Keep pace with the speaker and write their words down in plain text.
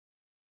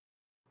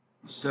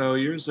So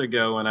years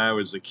ago when I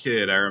was a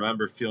kid, I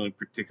remember feeling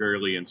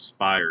particularly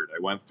inspired. I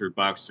went through a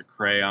box of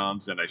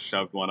crayons and I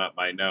shoved one up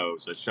my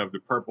nose. I shoved a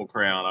purple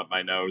crayon up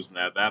my nose, and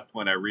at that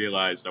point I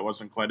realized I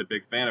wasn't quite a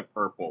big fan of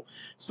purple.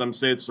 Some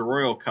say it's the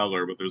royal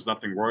color, but there's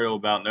nothing royal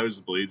about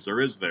nosebleeds,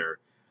 or is there?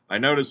 I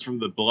noticed from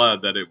the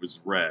blood that it was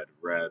red,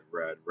 red,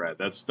 red, red.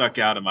 That stuck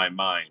out in my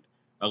mind.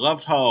 I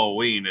loved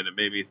Halloween and it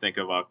made me think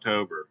of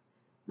October.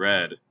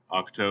 Red,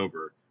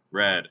 October,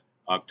 red,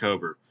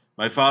 October.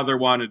 My father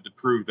wanted to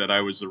prove that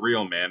I was a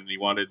real man, and he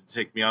wanted to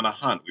take me on a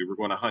hunt. We were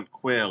going to hunt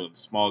quail and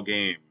small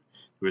game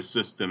to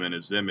assist him in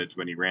his image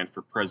when he ran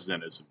for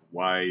president as a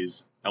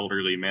wise,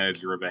 elderly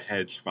manager of a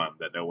hedge fund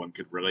that no one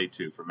could relate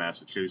to from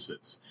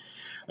Massachusetts.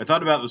 I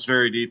thought about this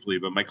very deeply,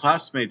 but my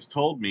classmates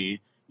told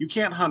me, "You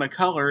can't hunt a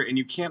color and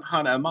you can't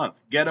hunt a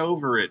month. Get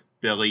over it,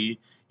 Billy.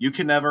 You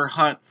can never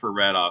hunt for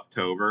Red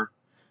October."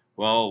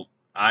 Well,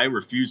 I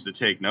refused to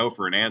take no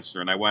for an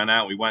answer, and I went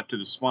out. We went to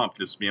the swamp,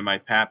 just me and my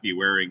pappy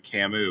wearing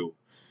camus.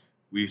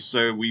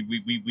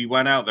 We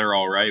went out there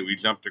all right. We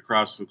jumped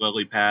across the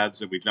lily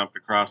pads and we jumped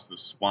across the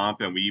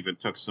swamp, and we even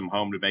took some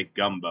home to make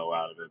gumbo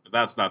out of it. But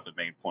that's not the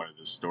main point of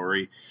the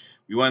story.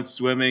 We went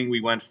swimming, we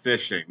went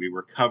fishing. We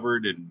were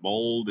covered in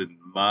mold and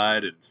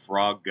mud and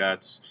frog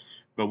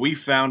guts, but we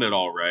found it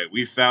all right.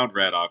 We found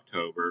Red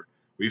October.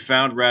 We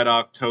found Red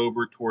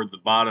October toward the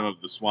bottom of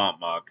the swamp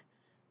muck.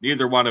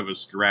 Neither one of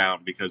us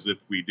drowned, because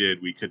if we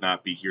did, we could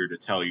not be here to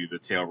tell you the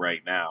tale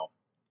right now.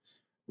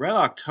 Red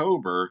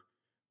October?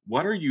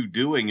 What are you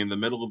doing in the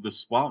middle of the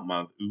swamp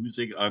month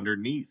oozing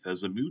underneath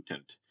as a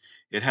mutant?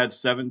 It had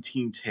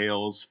 17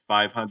 tails,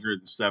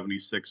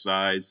 576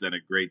 eyes, and a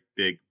great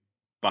big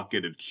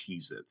bucket of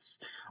Cheez-Its.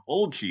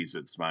 Old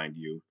Cheez-Its, mind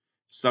you.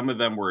 Some of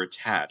them were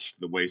attached,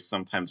 the way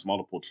sometimes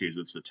multiple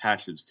Cheez-Its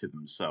attaches to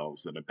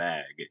themselves in a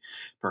bag.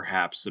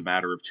 Perhaps a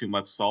matter of too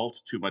much salt,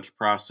 too much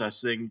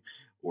processing,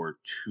 or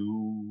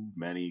too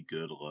many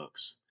good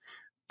looks.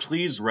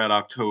 Please, Red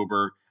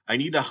October, I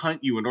need to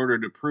hunt you in order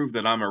to prove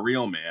that I'm a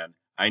real man.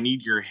 I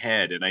need your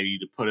head, and I need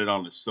to put it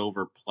on a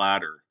silver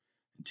platter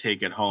and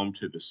take it home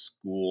to the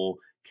school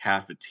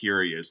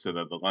cafeteria so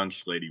that the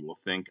lunch lady will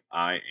think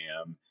I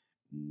am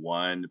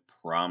one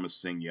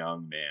promising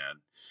young man.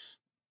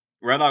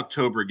 Red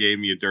October gave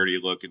me a dirty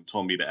look and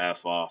told me to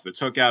F off. It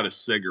took out a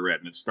cigarette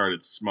and it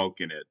started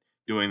smoking it,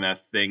 doing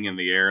that thing in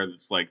the air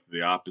that's like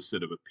the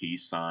opposite of a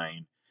peace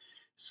sign.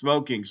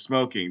 Smoking,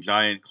 smoking,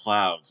 giant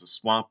clouds. The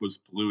swamp was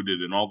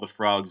polluted, and all the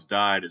frogs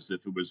died as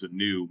if it was a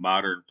new,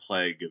 modern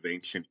plague of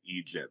ancient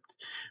Egypt.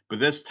 But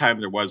this time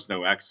there was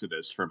no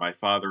exodus, for my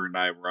father and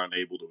I were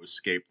unable to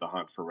escape the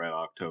hunt for Red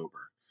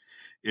October.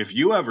 If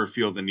you ever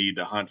feel the need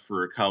to hunt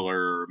for a color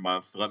or a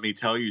month, let me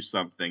tell you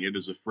something. It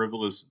is a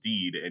frivolous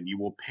deed, and you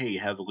will pay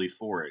heavily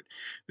for it.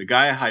 The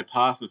Gaia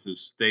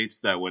hypothesis states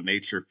that when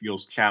nature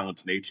feels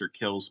challenged, nature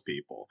kills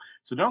people.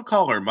 So don't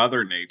call her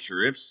Mother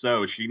Nature. If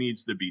so, she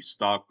needs to be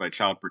stalked by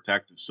Child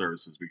Protective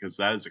Services, because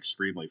that is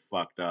extremely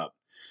fucked up.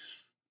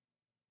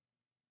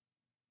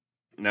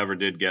 Never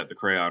did get the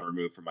crayon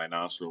removed from my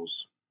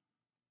nostrils.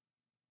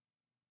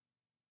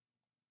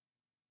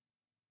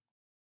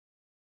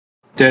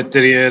 Good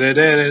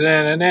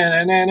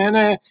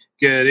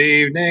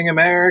evening,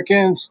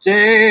 American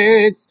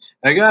states.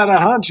 I got a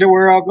hunch that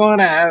we're all going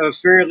to have a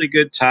fairly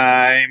good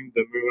time.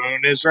 The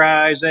moon is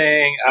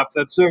rising up,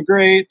 that's so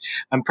great.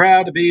 I'm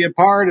proud to be a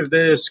part of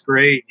this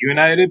great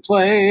united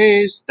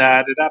place.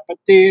 Da da da ba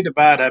dee da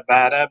ba da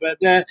ba da ba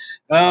da.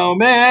 Oh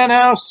man,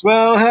 how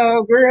swell,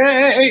 how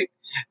great.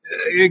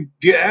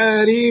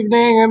 Good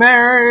evening,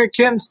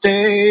 American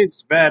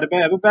states. Ba da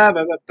ba ba ba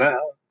ba ba ba.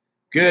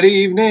 Good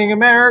evening,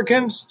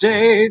 American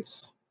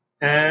states.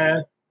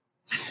 American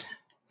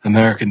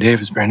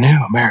Dave is brand new.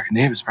 American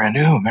Dave is brand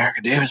new.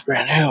 American Dave is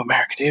brand new.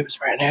 American Dave is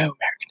brand new.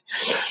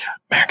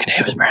 American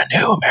Dave is brand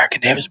new.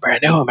 American Dave is brand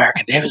new.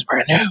 American Dave is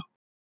brand new.